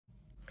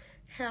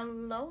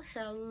Hello,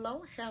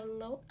 hello,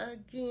 hello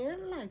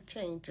again, life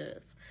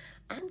changers.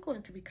 I'm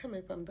going to be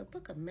coming from the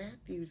book of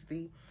Matthew,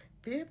 the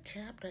 5th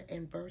chapter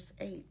and verse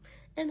 8.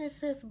 And it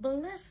says,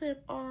 "Blessed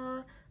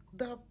are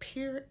the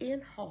pure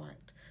in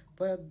heart,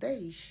 for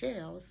they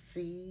shall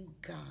see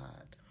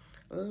God."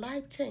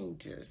 Life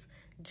changers,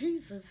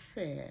 Jesus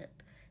said,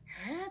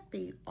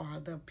 "Happy are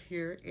the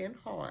pure in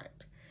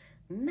heart."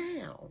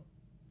 Now,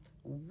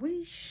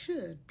 we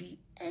should be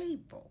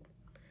able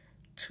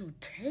to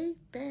take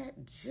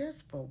that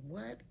just for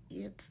what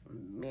it's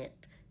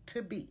meant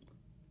to be.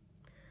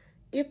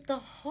 If the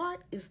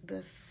heart is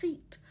the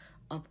seat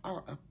of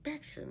our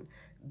affection,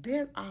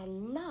 then our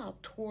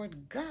love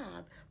toward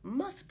God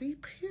must be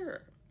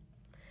pure.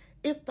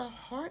 If the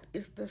heart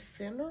is the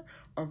center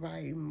of our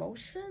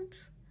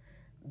emotions,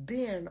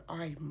 then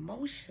our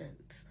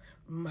emotions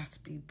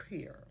must be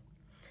pure.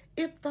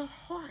 If the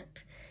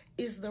heart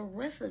is the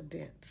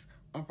residence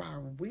of our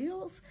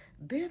wills,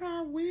 then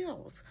our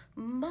wills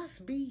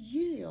must be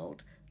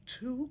yield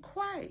to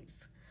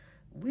Christ.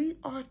 We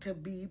are to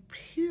be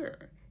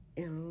pure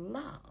in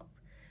love,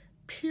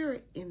 pure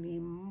in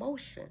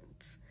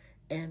emotions,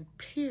 and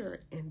pure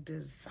in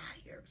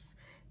desires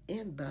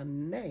in the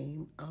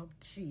name of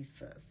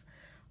Jesus.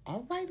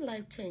 All right,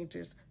 life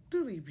changers,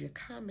 do leave your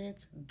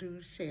comments,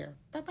 do share.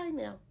 Bye-bye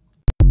now.